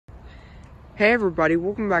Hey everybody,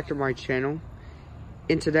 welcome back to my channel.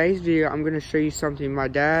 In today's video, I'm going to show you something my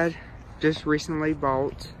dad just recently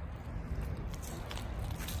bought.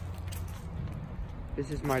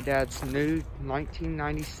 This is my dad's new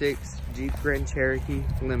 1996 Jeep Grand Cherokee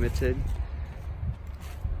Limited.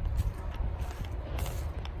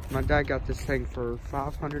 My dad got this thing for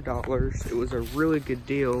 $500. It was a really good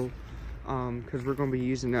deal because we're going to be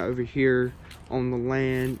using that over here on the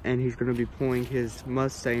land, and he's going to be pulling his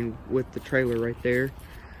Mustang with the trailer right there.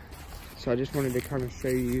 So I just wanted to kind of show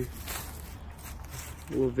you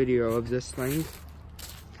a little video of this thing.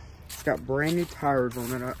 It's got brand new tires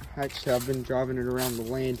on it. Actually, I've been driving it around the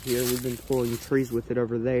land here. We've been pulling trees with it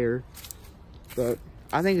over there. But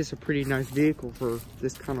I think it's a pretty nice vehicle for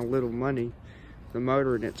this kind of little money. The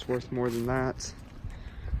motor in it's worth more than that.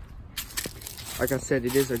 Like I said,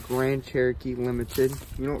 it is a Grand Cherokee Limited.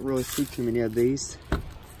 You don't really see too many of these.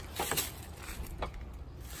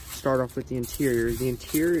 Start off with the interior. The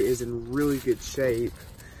interior is in really good shape.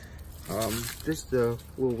 Just a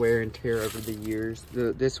little wear and tear over the years.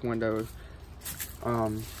 This window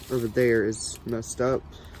over there is messed up,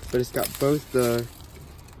 but it's got both the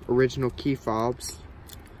original key fobs,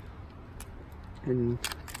 and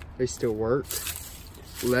they still work.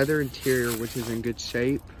 Leather interior, which is in good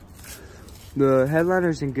shape. The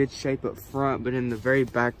headliner's in good shape up front, but in the very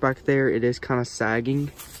back there, it is kind of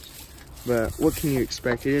sagging. But what can you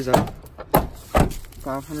expect? It is a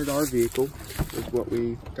 $500 vehicle, is what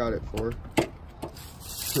we got it for.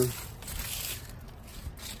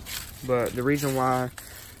 But the reason why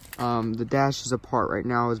the dash is apart right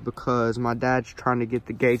now is because my dad's trying to get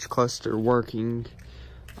the gauge cluster working.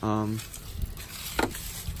 But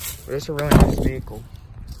it's a really nice vehicle.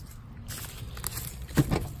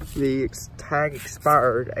 The tag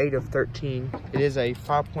expired 8 of 13. It is a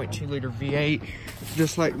 5.2 liter V8,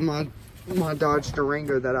 just like my Dodge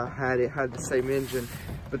Durango that I had. It had the same engine,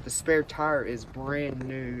 but the spare tire is brand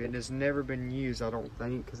new. It has never been used, I don't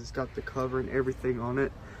think, because it's got the cover and everything on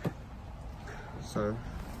it. So,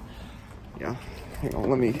 yeah. Hang on,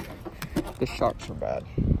 the shocks are bad.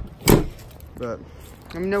 But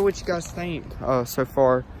let me know what you guys think so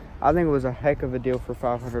far. I think it was a heck of a deal for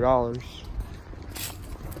 $500.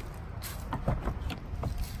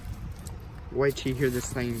 Wait till you hear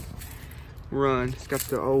this thing run. It's got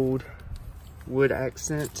the old wood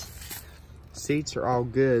accent. Seats are all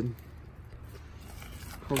good.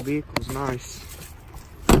 Whole vehicle's nice.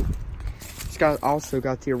 It's also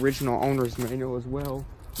got the original owner's manual as well.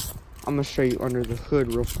 I'm gonna show you under the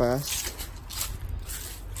hood real fast.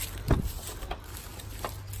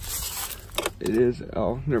 It is,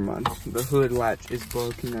 oh, never mind. The hood latch is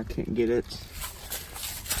broken. I can't get it.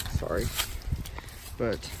 Sorry.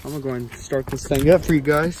 But I'm gonna go ahead and start this thing up for you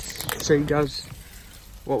guys. Show you guys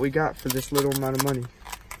what we got for this little amount of money.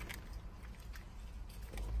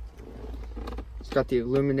 It's got the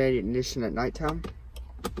illuminated ignition at nighttime.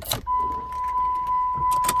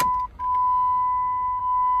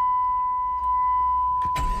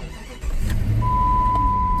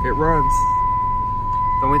 It runs.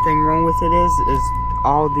 The only thing wrong with it is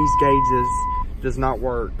all these gauges does not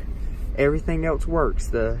work. Everything else works.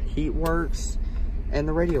 The heat works and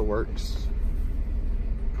the radio works.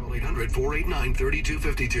 Call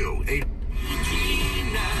 800-489-3252.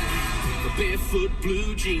 Barefoot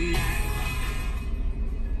blue jean.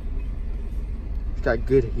 It's got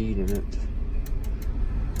good heat in it.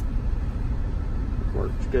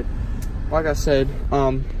 Works good. Like I said,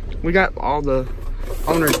 we got all the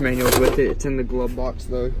owner's manuals with it. It's in the glove box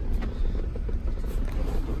though.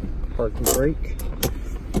 Park and brake.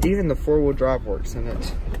 Even the 4-wheel drive works in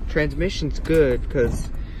it. Transmission's good, because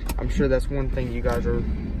I'm sure that's one thing you guys are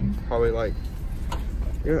probably like,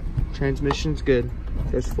 yeah, transmission's good.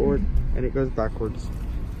 Goes forward and it goes backwards.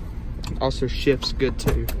 Also shifts good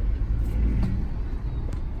too.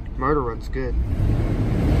 Motor runs good.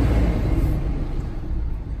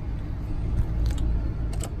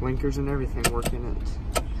 Blinkers and everything work in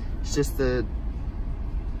it. It's just the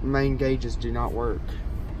main gauges do not work.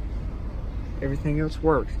 Everything else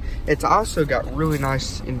works. It's also got really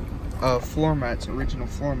nice floor mats, original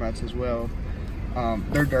floor mats as well.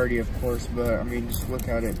 They're dirty, of course, but I mean, just look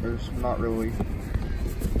at it. There's not really,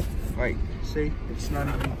 like, see, it's not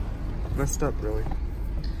even messed up really.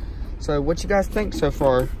 So what you guys think so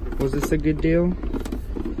far? Was this a good deal?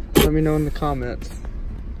 Let me know in the comments.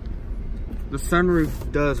 The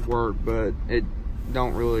sunroof does work, but it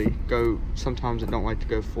don't really go, sometimes it don't like to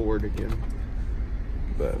go forward again.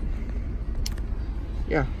 But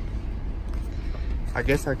yeah, I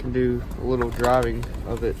guess I can do a little driving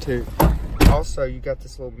of it too. Also, you got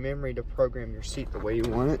this little memory to program your seat the way you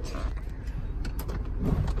want it.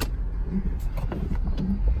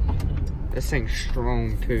 This thing's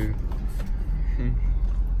strong too.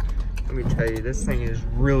 Let me tell you, this thing is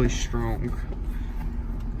really strong.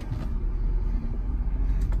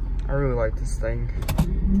 I really like this thing.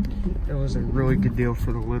 It was a really good deal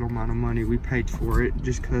for the little amount of money we paid for it,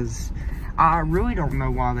 just because I really don't know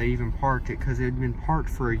why they even parked it, because it had been parked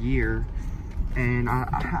for a year. And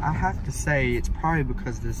I have to say, it's probably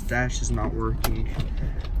because this dash is not working.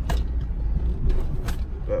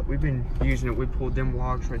 But we've been using it. We pulled them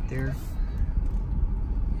logs right there.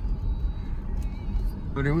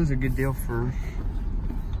 But it was a good deal for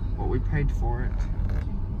what we paid for it.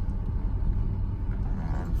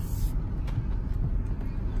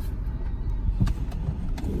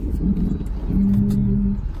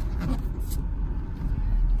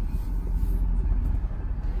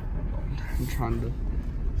 I'm trying to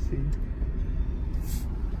see.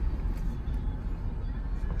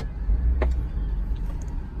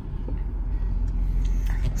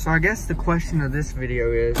 So I guess the question of this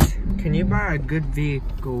video is, can you buy a good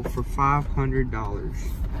vehicle for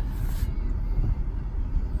 $500?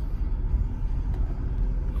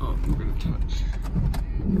 Oh, we're gonna touch.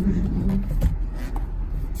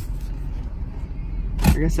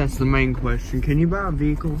 I guess that's the main question. Can you buy a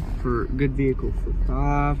vehicle for a good vehicle for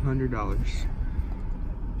 $500?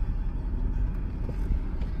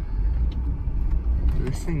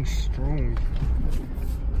 This thing's strong.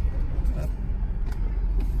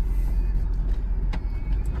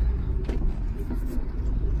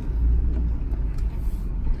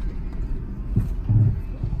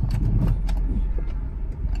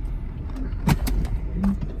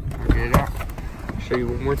 I'll get it out. Show you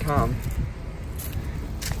one more time.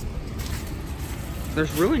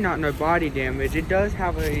 There's really not no body damage. It does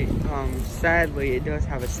have a, sadly, it does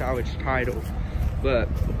have a salvage title, but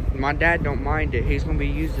my dad don't mind it. He's gonna be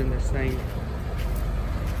using this thing.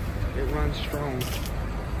 It runs strong.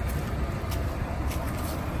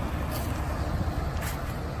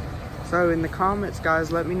 So in the comments,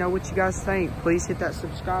 guys, let me know what you guys think. Please hit that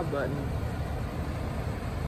subscribe button.